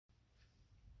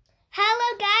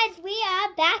Hello guys, we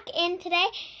are back in today.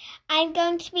 I'm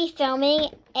going to be filming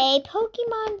a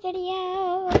Pokemon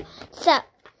video. So,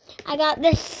 I got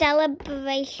this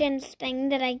celebrations thing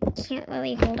that I can't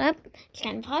really hold up. It's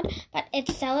kind of hard, but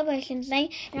it's celebrations thing,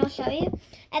 and I'll show you.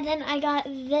 And then I got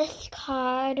this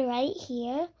card right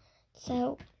here.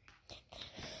 So,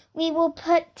 we will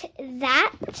put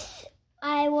that.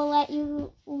 I will let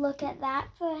you look at that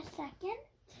for a second.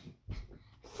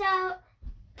 So,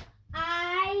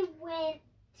 I went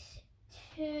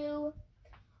to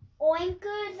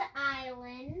Oinkers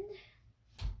Island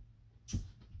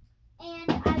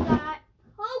and I got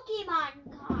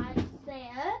Pokemon cards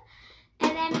there,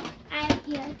 and then I'm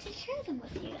here to share them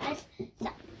with you guys. So,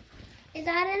 is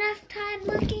that enough time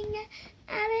looking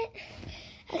at it?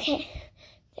 Okay,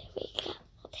 there we go.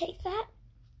 I'll take that,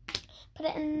 put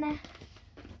it in there.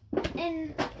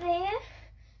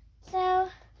 So,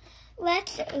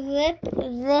 let's rip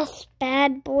this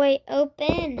bad boy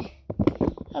open.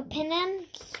 Open and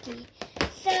see.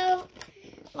 So,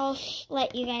 I'll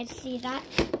let you guys see that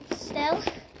still.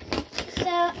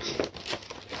 So,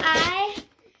 I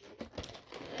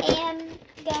am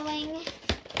going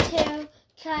to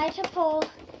try to pull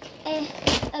a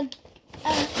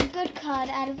good card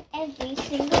out of every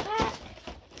single pack.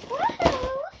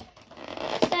 Woohoo!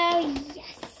 So,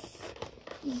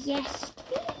 yes,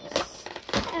 please.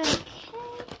 Okay.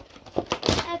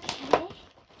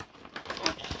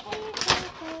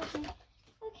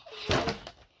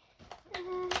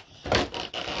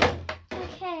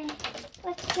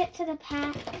 Let's get to the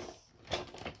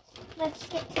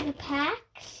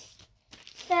packs.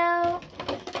 So,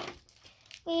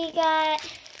 we got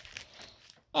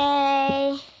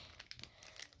a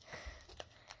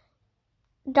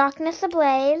Darkness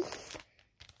Ablaze.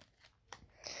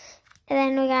 And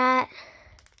then we got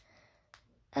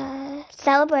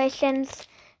Celebrations,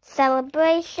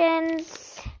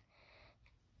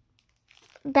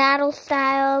 Battle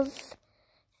Styles,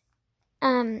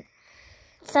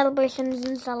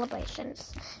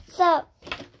 Celebrations. So,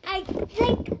 I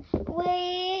think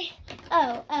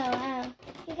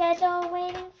you guys are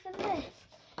waiting for this.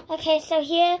 Okay, so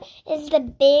here is the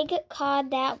big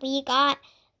card that we got,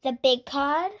 the big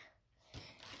card.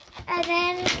 And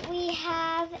then we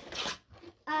have,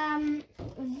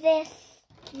 this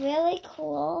really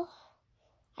cool,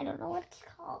 I don't know what it's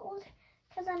called,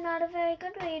 because I'm not a very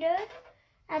good reader,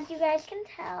 as you guys can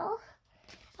tell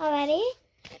already.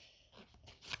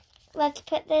 Let's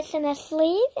put this in a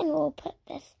sleeve, and we'll put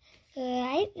this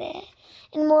right there.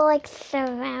 And we'll, like,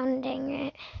 surrounding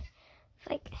it.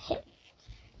 Like, hit.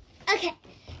 Okay,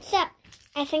 so,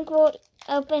 I think we'll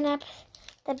open up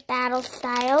the Battle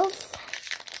Styles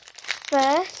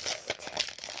first.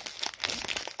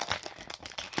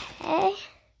 Okay.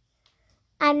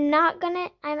 I'm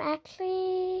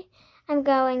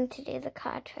going to do the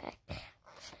card trick.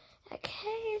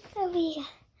 Okay, so we got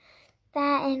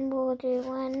that, and we'll do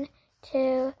 1,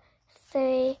 2,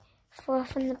 3, 4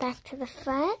 from the back to the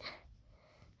front.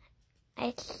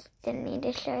 I just didn't need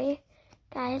to show you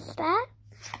guys that.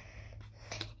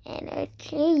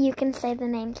 Energy, you can say the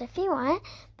names if you want,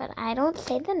 but I don't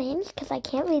say the names because I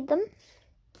can't read them.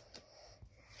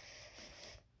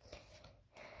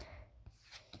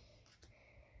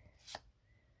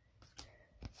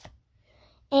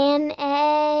 And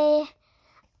I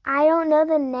don't know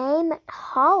the name,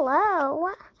 Hollow.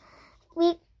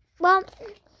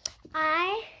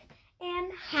 I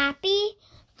am happy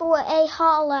for a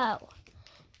Hollow.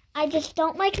 I just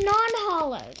don't like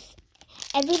non-hollows.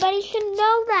 Everybody should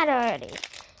know that already.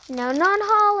 No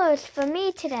non-hollows for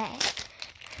me today.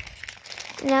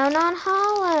 No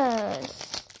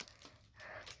non-hollows.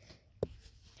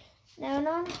 No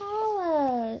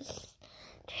non-hollows.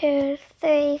 2,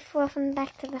 3, 4 from the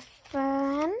back to the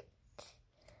front.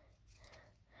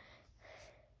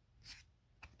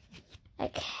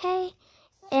 Okay,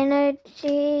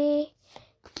 Energy,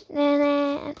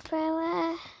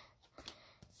 Umbrella.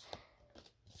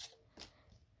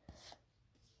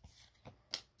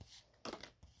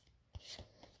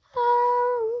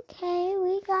 Okay,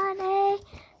 we got a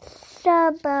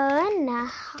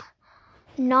Sabrina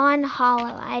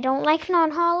non-hollow. I don't like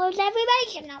non-hollows. Everybody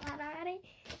should know that already.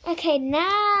 Okay,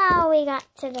 now we got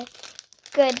to the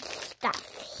good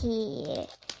stuff here.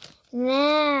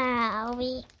 Now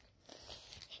we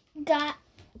got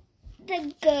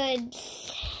the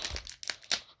goods.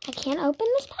 I can't open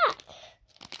this pack.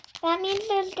 That means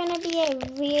there's going to be a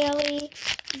really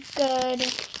good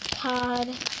card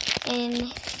in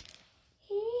here.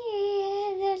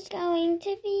 There's going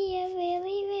to be a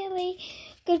really, really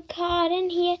good card in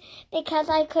here because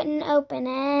I couldn't open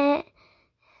it.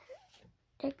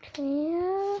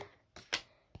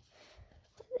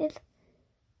 It's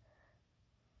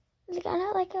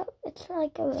got it's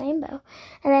like a rainbow.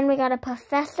 And then we got a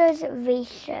professor's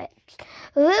research.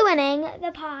 Ruining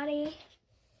the party.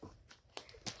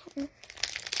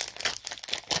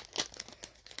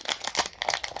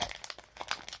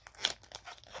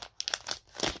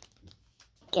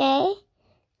 Okay.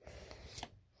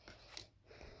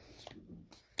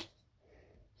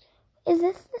 Is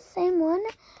this the same one?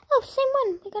 Oh, same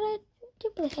one. We got a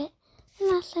duplicate from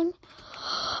last time.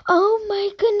 Oh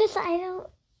my goodness, I don't.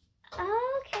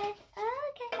 Okay.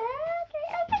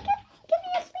 Give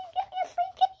me a sleeve.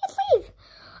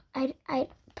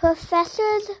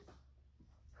 Professor's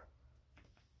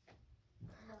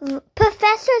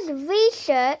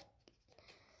research.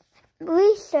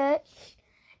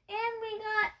 And we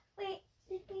got,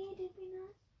 did we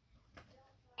not?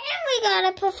 And we got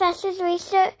a professor's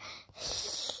research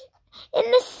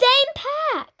in the same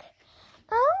pack.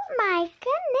 Oh my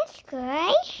goodness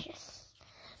gracious.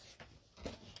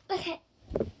 Okay,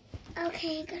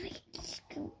 gotta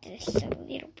scoot this a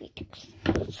little bit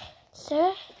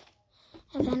closer.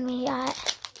 And then we got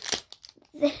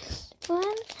this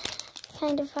one.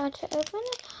 Kind of hard to open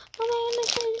it. Oh my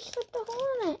goodness, I just slipped a hole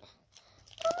in it.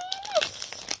 Oh my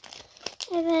goodness.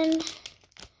 And then,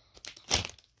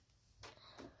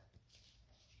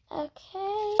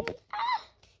 okay.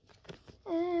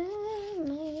 Oh my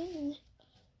goodness.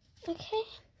 Okay.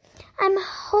 I'm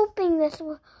hoping this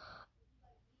will.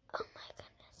 Oh my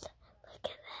goodness. Look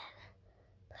at that.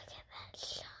 Look at that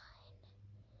shine.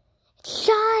 It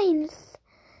shines.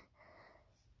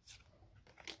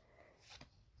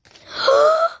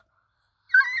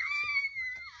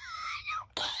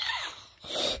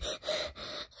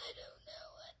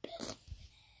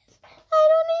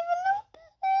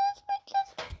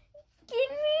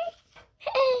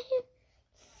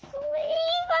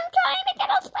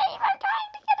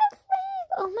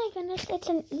 It's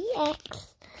an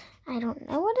EX. I don't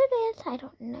know what it is.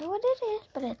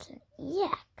 But it's an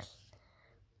EX.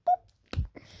 Boop.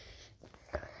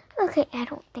 Okay, I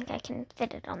don't think I can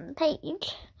fit it on the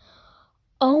page.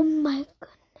 Oh my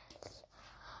goodness.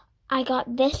 I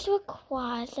got this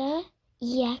Rayquaza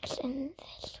EX and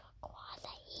this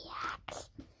Rayquaza EX.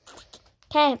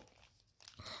 Okay.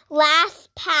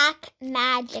 Last pack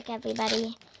magic,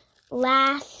 everybody.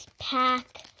 Last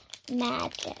pack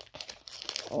magic.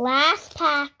 Last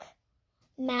pack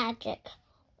magic.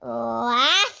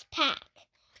 Last pack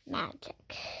magic.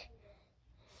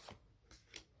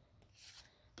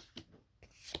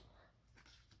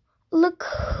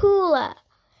 Lakula,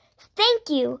 thank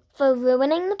you for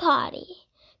ruining the party.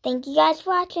 Thank you guys for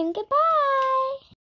watching. Goodbye.